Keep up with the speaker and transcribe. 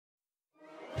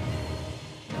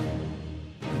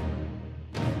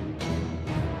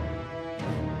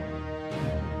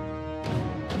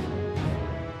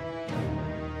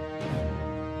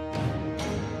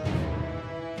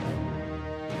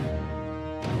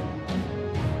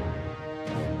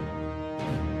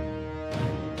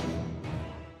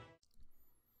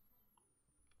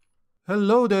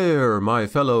Hello there, my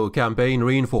fellow campaign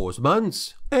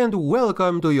reinforcements, and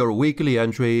welcome to your weekly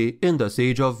entry in the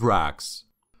Siege of Vraks.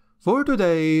 For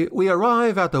today, we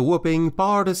arrive at the whooping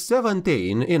part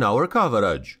 17 in our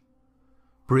coverage.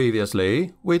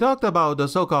 Previously, we talked about the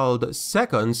so-called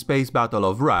Second Space Battle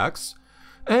of Vraks,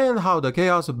 and how the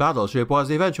Chaos battleship was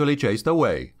eventually chased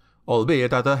away,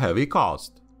 albeit at a heavy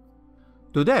cost.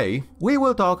 Today, we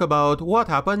will talk about what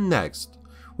happened next,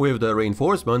 with the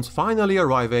reinforcements finally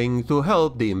arriving to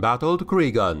help the embattled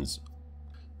Kriegans.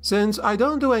 Since I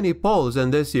don't do any polls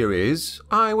in this series,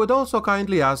 I would also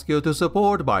kindly ask you to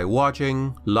support by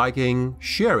watching, liking,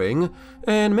 sharing,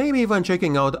 and maybe even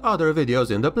checking out other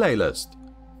videos in the playlist.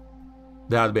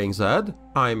 That being said,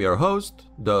 I'm your host,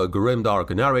 the Grimdark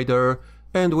Narrator,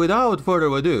 and without further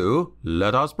ado,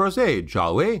 let us proceed,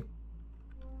 shall we?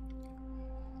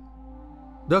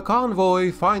 The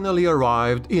convoy finally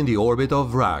arrived in the orbit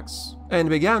of Vraks and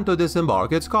began to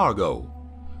disembark its cargo.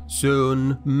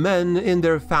 Soon, men in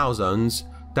their thousands,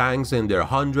 tanks in their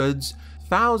hundreds,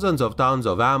 thousands of tons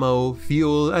of ammo,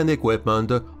 fuel, and equipment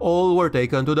all were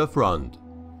taken to the front.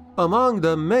 Among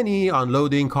the many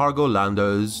unloading cargo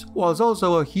landers was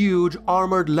also a huge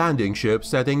armored landing ship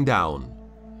setting down.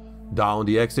 Down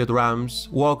the exit ramps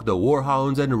walked the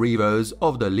warhounds and reavers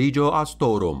of the Legio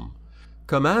Astorum,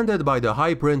 commanded by the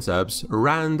High Princeps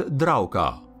Rand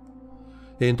Drauka.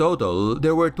 In total,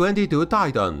 there were 22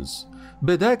 Titans,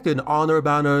 bedecked in honor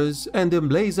banners and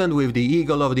emblazoned with the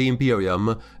Eagle of the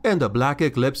Imperium and the Black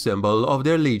Eclipse symbol of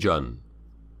their legion.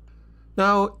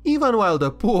 Now, even while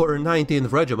the poor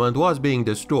 19th Regiment was being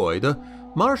destroyed,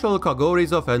 Marshal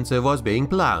Kagori's offensive was being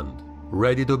planned,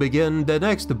 ready to begin the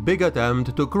next big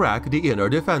attempt to crack the inner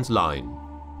defense line.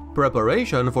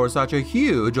 Preparation for such a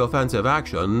huge offensive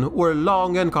action were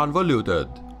long and convoluted.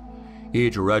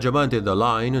 Each regiment in the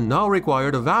line now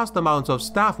required vast amounts of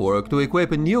staff work to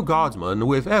equip new guardsmen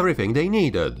with everything they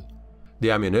needed.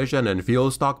 The ammunition and fuel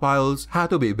stockpiles had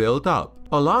to be built up,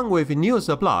 along with new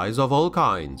supplies of all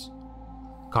kinds.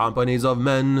 Companies of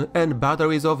men and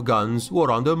batteries of guns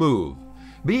were on the move,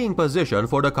 being positioned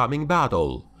for the coming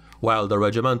battle, while the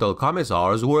regimental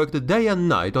commissars worked day and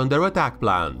night on their attack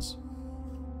plans.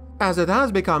 As it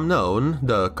has become known,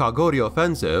 the Kagori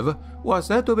Offensive was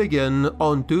set to begin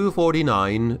on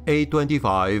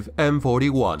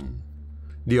 249-825-M41.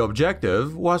 The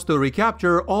objective was to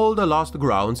recapture all the lost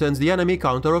ground since the enemy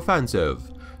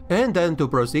counter-offensive, and then to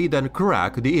proceed and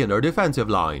crack the inner defensive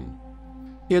line.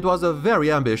 It was a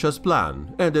very ambitious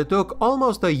plan, and it took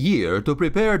almost a year to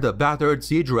prepare the battered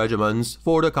siege regiments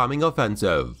for the coming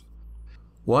offensive.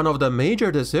 One of the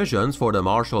major decisions for the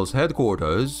Marshal's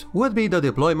headquarters would be the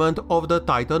deployment of the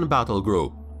Titan battle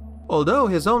group. Although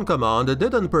his own command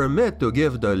didn't permit to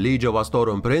give the Legio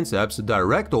Astorum Princeps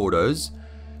direct orders,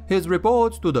 his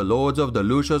reports to the Lords of the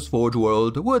Lucius Forge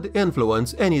world would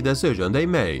influence any decision they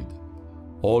made.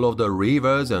 All of the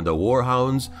Reavers and the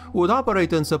Warhounds would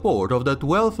operate in support of the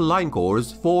 12th Line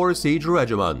Corps' 4 siege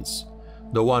regiments,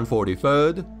 the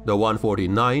 143rd, the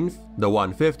 149th, the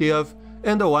 150th,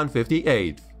 and the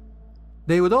 158th.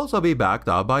 They would also be backed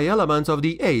up by elements of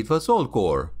the 8th Assault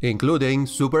Corps, including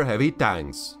super heavy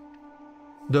tanks.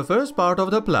 The first part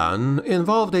of the plan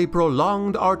involved a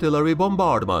prolonged artillery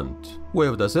bombardment.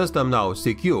 With the system now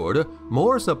secured,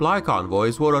 more supply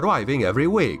convoys were arriving every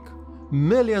week.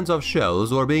 Millions of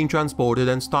shells were being transported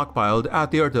and stockpiled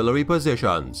at the artillery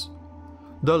positions.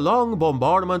 The long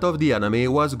bombardment of the enemy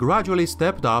was gradually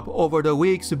stepped up over the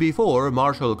weeks before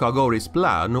Marshal Kagori's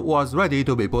plan was ready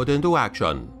to be put into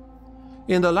action.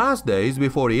 In the last days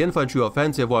before the infantry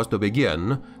offensive was to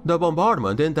begin, the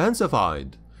bombardment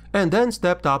intensified, and then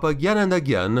stepped up again and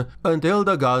again until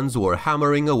the guns were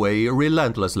hammering away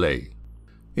relentlessly.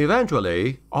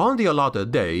 Eventually, on the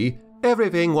allotted day,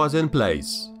 everything was in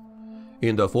place.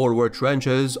 In the forward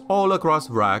trenches all across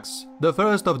Vraks, the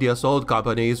first of the assault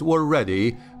companies were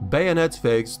ready, bayonets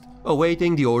fixed,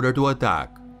 awaiting the order to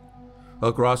attack.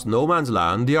 Across no man's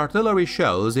land, the artillery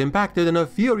shells impacted in a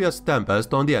furious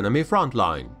tempest on the enemy front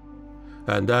line.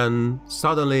 And then,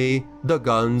 suddenly, the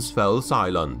guns fell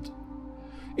silent.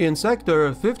 In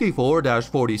Sector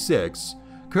 54-46,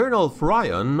 Colonel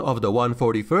Fryan of the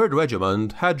 143rd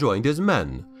Regiment had joined his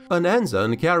men, an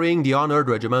ensign carrying the honored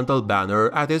regimental banner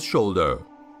at his shoulder.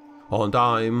 On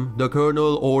time, the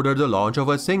colonel ordered the launch of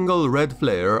a single red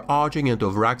flare arching into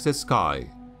Vraks'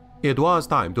 sky. It was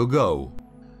time to go.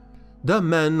 The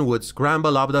men would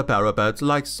scramble up the parapet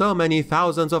like so many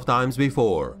thousands of times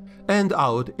before, and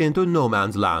out into no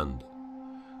man's land.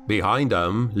 Behind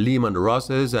them, Lehman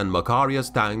Russ's and Macarius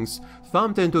tanks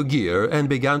thumped into gear and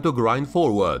began to grind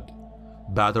forward.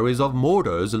 Batteries of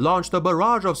mortars launched a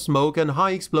barrage of smoke and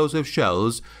high explosive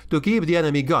shells to keep the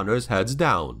enemy gunners' heads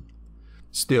down.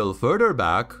 Still further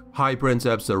back, High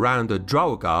Princeps Rand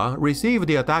Drauka received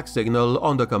the attack signal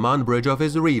on the command bridge of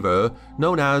his reaver,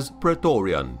 known as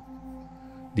Praetorian.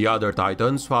 The other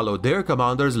Titans followed their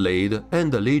commander's lead,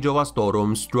 and the Legio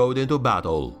Astorum strode into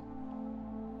battle.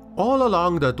 All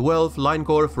along the 12th Line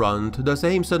Corps front, the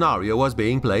same scenario was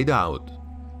being played out.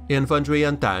 Infantry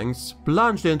and tanks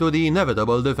plunged into the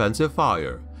inevitable defensive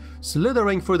fire,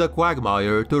 slithering through the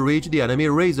quagmire to reach the enemy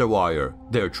razor wire,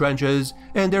 their trenches,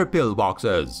 and their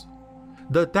pillboxes.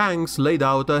 The tanks laid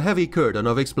out a heavy curtain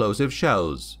of explosive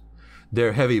shells,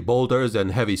 their heavy bolters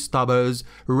and heavy stubbers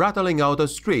rattling out a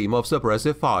stream of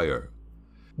suppressive fire.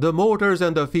 The mortars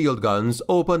and the field guns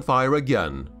opened fire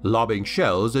again, lobbing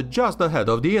shells just ahead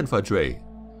of the infantry.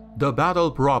 The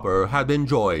battle proper had been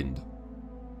joined.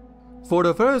 For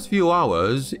the first few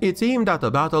hours, it seemed that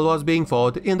the battle was being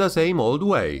fought in the same old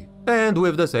way, and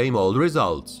with the same old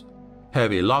results.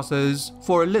 Heavy losses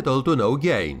for little to no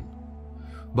gain.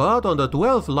 But on the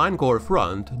 12th Line Corps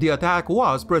front, the attack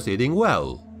was proceeding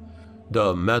well.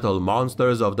 The metal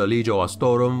monsters of the Legio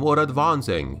Astorum were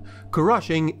advancing,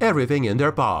 crushing everything in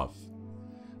their path.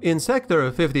 In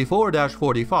Sector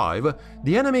 54-45,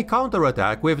 the enemy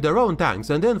counterattacked with their own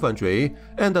tanks and infantry,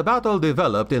 and the battle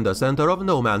developed in the center of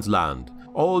no man's land,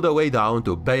 all the way down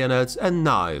to bayonets and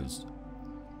knives.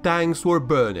 Tanks were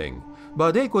burning,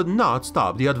 but they could not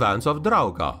stop the advance of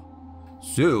Drauka.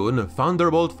 Soon,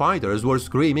 Thunderbolt fighters were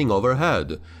screaming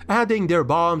overhead, adding their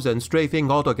bombs and strafing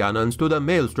autocannons to the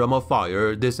maelstrom of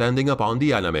fire descending upon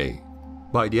the enemy.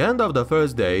 By the end of the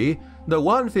first day, the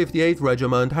 158th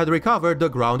Regiment had recovered the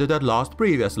ground it had lost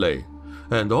previously,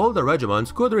 and all the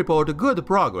regiments could report good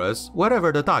progress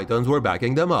wherever the Titans were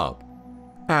backing them up.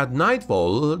 At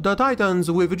nightfall, the Titans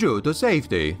withdrew to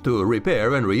safety to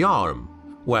repair and rearm,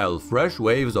 while fresh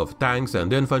waves of tanks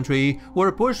and infantry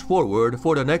were pushed forward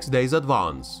for the next day's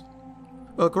advance.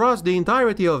 Across the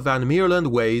entirety of Van Mierland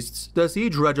wastes, the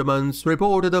siege regiments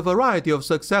reported a variety of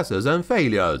successes and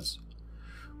failures.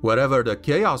 Wherever the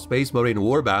Chaos Space Marine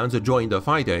warbands joined the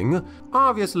fighting,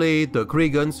 obviously the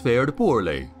Kriegans fared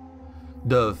poorly.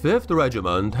 The 5th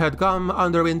Regiment had come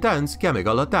under intense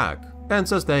chemical attack and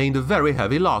sustained very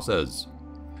heavy losses.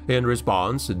 In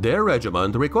response, their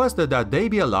regiment requested that they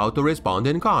be allowed to respond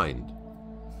in kind.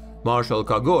 Marshal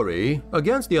Kagori,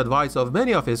 against the advice of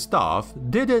many of his staff,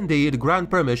 did indeed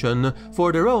grant permission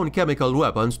for their own chemical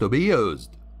weapons to be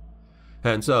used.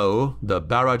 And so, the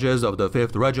barrages of the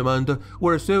 5th Regiment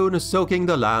were soon soaking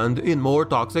the land in more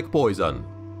toxic poison.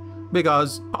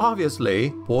 Because,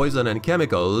 obviously, poison and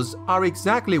chemicals are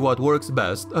exactly what works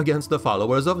best against the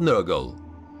followers of Nurgle.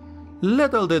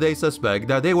 Little did they suspect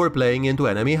that they were playing into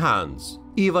enemy hands,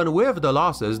 even with the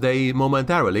losses they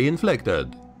momentarily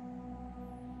inflicted.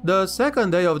 The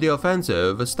second day of the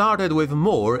offensive started with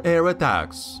more air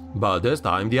attacks, but this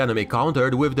time the enemy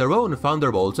countered with their own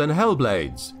Thunderbolts and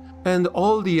Hellblades, and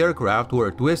all the aircraft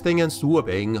were twisting and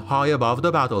swooping high above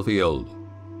the battlefield.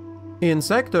 In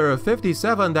Sector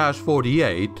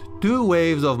 57-48, 2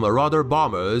 waves of Marauder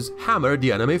bombers hammered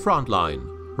the enemy front line,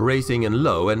 racing in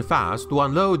low and fast to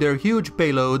unload their huge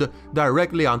payload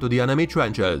directly onto the enemy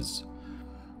trenches.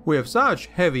 With such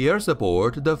heavy air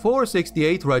support, the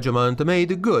 468th Regiment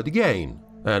made good gain,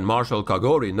 and Marshal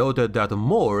Kagori noted that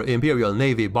more Imperial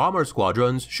Navy bomber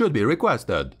squadrons should be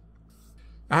requested.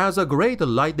 As a great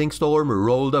lightning storm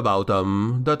rolled about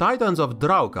them, the Titans of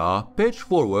Drauka pitched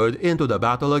forward into the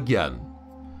battle again.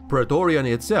 Praetorian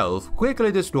itself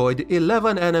quickly destroyed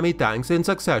 11 enemy tanks in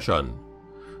succession.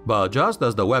 But just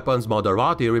as the weapons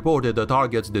Moderati reported the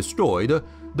targets destroyed,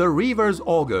 the Reaver's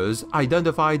augurs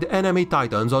identified enemy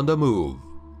Titans on the move.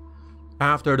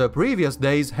 After the previous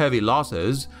day's heavy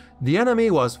losses, the enemy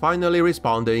was finally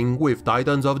responding with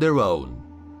Titans of their own.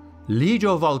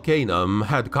 Legio Volcanum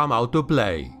had come out to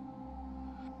play.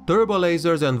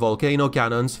 Turbolasers and volcano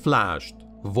cannons flashed,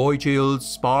 void shields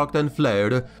sparked and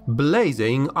flared,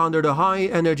 blazing under the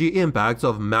high-energy impacts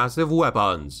of massive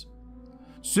weapons.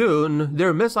 Soon,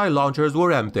 their missile launchers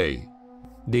were empty.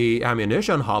 The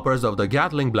ammunition hoppers of the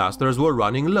Gatling blasters were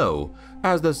running low,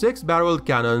 as the 6-barreled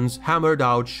cannons hammered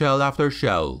out shell after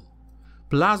shell.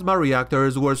 Plasma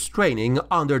reactors were straining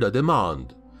under the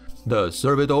demand. The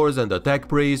servitors and the tech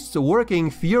priests working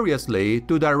furiously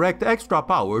to direct extra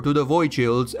power to the void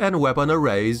shields and weapon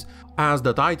arrays as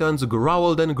the Titans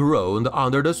growled and groaned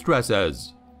under the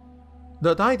stresses.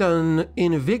 The Titan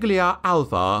Inviglia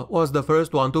Alpha was the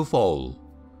first one to fall.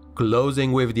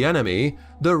 Closing with the enemy,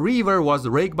 the Reaver was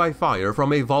raked by fire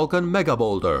from a Vulcan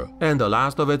megabolter, and the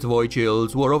last of its void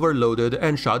shields were overloaded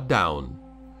and shut down.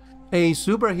 A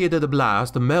superheated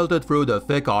blast melted through the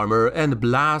thick armor and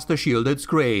blast-shielded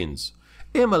screens,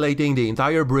 immolating the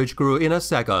entire bridge crew in a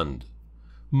second.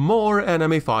 More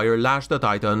enemy fire lashed the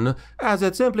Titan as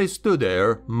it simply stood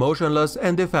there, motionless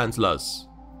and defenseless.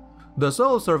 The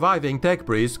sole surviving tech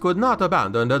priest could not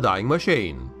abandon the dying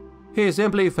machine. He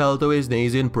simply fell to his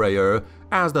knees in prayer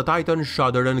as the Titan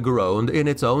shuddered and groaned in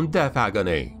its own death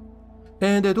agony.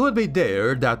 And it would be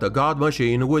there that the god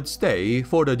machine would stay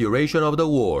for the duration of the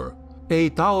war, a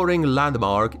towering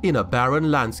landmark in a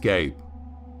barren landscape.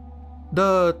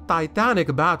 The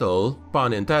titanic battle,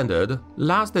 pun intended,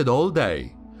 lasted all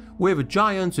day, with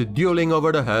giants dueling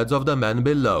over the heads of the men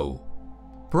below.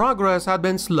 Progress had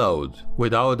been slowed.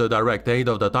 Without the direct aid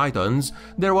of the Titans,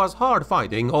 there was hard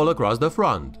fighting all across the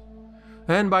front.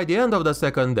 And by the end of the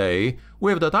second day,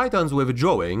 with the Titans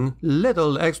withdrawing,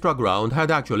 little extra ground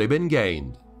had actually been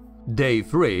gained. Day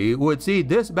 3 would see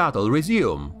this battle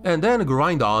resume, and then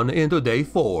grind on into Day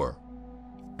 4.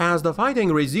 As the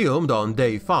fighting resumed on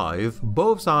Day 5,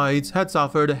 both sides had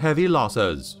suffered heavy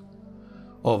losses.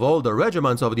 Of all the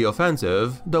regiments of the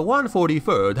offensive, the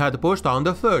 143rd had pushed on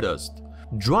the furthest,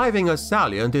 driving a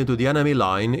salient into the enemy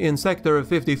line in Sector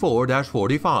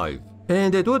 54-45,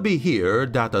 and it would be here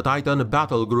that the Titan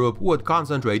battle group would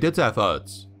concentrate its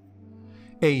efforts.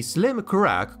 A slim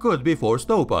crack could be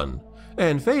forced open,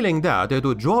 and failing that it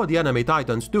would draw the enemy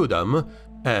Titans to them,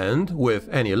 and, with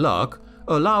any luck,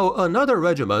 allow another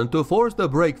regiment to force the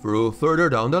breakthrough further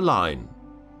down the line.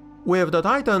 With the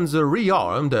Titans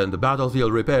rearmed and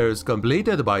battlefield repairs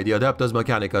completed by the Adeptus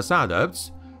Mechanicus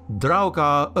adepts,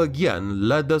 Drauka again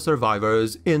led the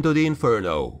survivors into the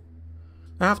Inferno.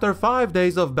 After 5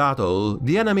 days of battle,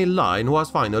 the enemy line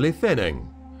was finally thinning.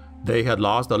 They had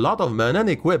lost a lot of men and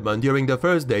equipment during the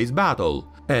first day's battle,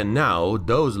 and now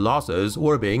those losses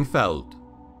were being felt.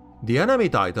 The enemy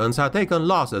Titans had taken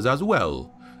losses as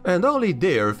well, and only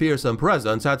their fearsome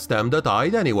presence had stemmed the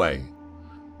tide anyway.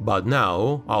 But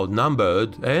now,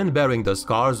 outnumbered and bearing the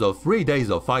scars of 3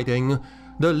 days of fighting,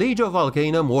 the Liege of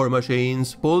Volcanum war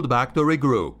machines pulled back to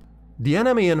regroup. The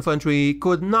enemy infantry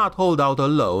could not hold out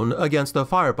alone against the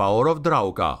firepower of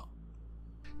Drauka.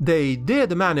 They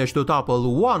did manage to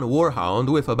topple one warhound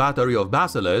with a battery of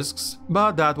basilisks,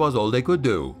 but that was all they could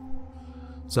do.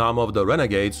 Some of the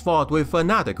renegades fought with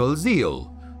fanatical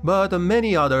zeal, but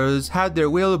many others had their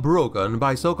will broken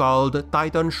by so-called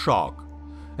Titan shock,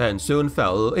 and soon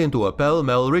fell into a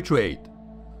pell-mell retreat.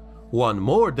 One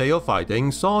more day of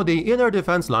fighting saw the inner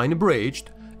defense line breached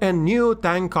and new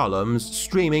tank columns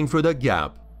streaming through the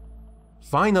gap.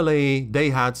 Finally,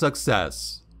 they had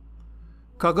success.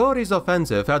 Kagori's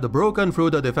offensive had broken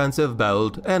through the defensive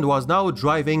belt and was now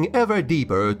driving ever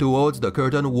deeper towards the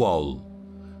curtain wall.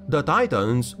 The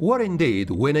Titans were indeed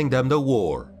winning them the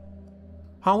war.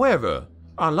 However,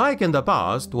 unlike in the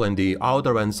past when the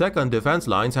outer and second defense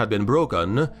lines had been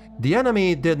broken, the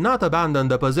enemy did not abandon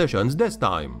the positions this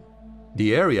time.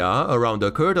 The area around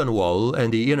the curtain wall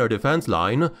and the inner defense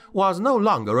line was no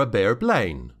longer a bare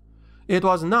plain. It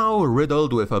was now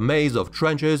riddled with a maze of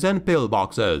trenches and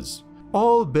pillboxes,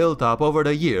 all built up over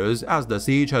the years as the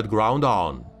siege had ground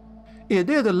on. It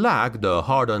did lack the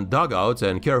hardened dugouts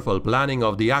and careful planning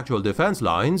of the actual defense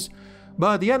lines,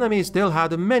 but the enemy still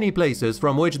had many places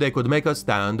from which they could make a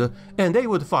stand, and they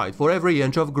would fight for every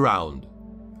inch of ground.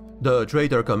 The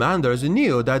traitor commanders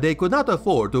knew that they could not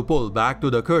afford to pull back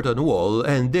to the curtain wall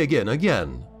and dig in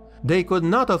again. They could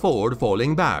not afford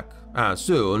falling back, as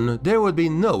soon there would be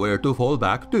nowhere to fall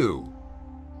back to.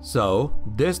 So,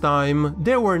 this time,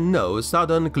 there were no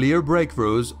sudden clear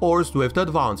breakthroughs or swift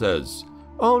advances,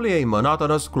 only a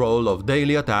monotonous scroll of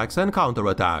daily attacks and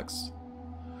counterattacks.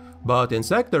 But in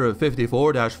Sector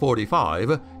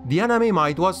 54-45, the enemy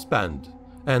might was spent,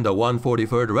 and the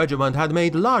 143rd Regiment had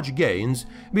made large gains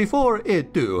before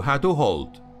it too had to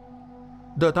halt.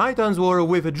 The Titans were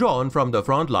withdrawn from the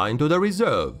front line to the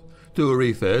reserve, to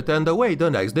refit and await the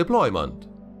next deployment.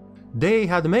 They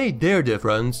had made their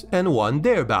difference and won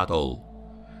their battle.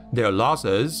 Their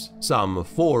losses, some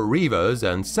 4 Reavers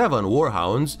and 7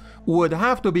 Warhounds, would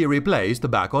have to be replaced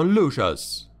back on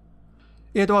Lucius.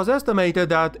 It was estimated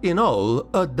that in all,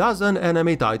 12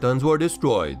 enemy Titans were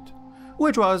destroyed,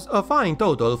 which was a fine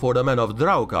total for the men of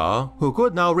Drauka, who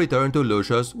could now return to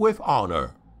Lucius with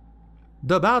honor.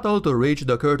 The battle to reach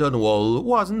the curtain wall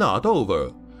was not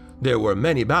over. There were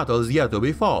many battles yet to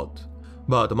be fought,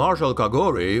 but Marshal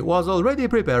Kagori was already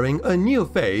preparing a new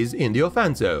phase in the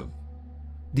offensive.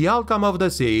 The outcome of the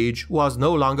siege was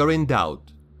no longer in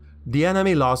doubt. The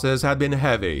enemy losses had been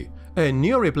heavy, and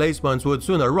new replacements would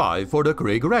soon arrive for the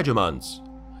Krieg regiments.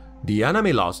 The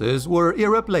enemy losses were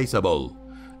irreplaceable,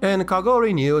 and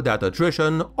Kagori knew that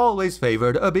attrition always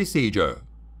favored a besieger.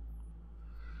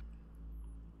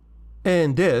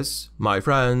 And this, my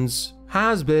friends,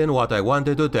 has been what I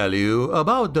wanted to tell you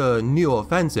about the new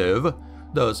offensive,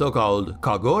 the so-called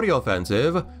Kagori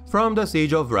Offensive, from the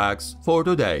Siege of Vraks for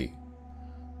today.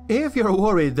 If you're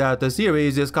worried that the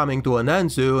series is coming to an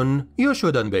end soon, you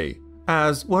shouldn't be,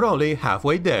 as we're only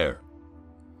halfway there.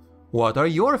 What are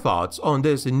your thoughts on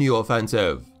this new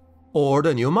offensive? Or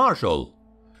the new Marshal?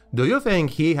 Do you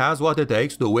think he has what it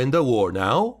takes to win the war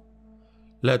now?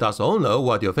 Let us all know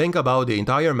what you think about the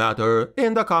entire matter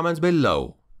in the comments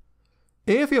below.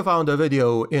 If you found the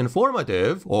video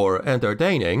informative or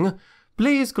entertaining,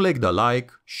 please click the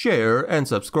like, share, and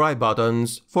subscribe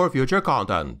buttons for future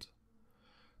content.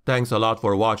 Thanks a lot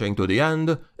for watching to the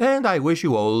end, and I wish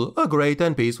you all a great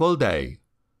and peaceful day.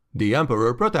 The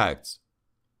Emperor protects.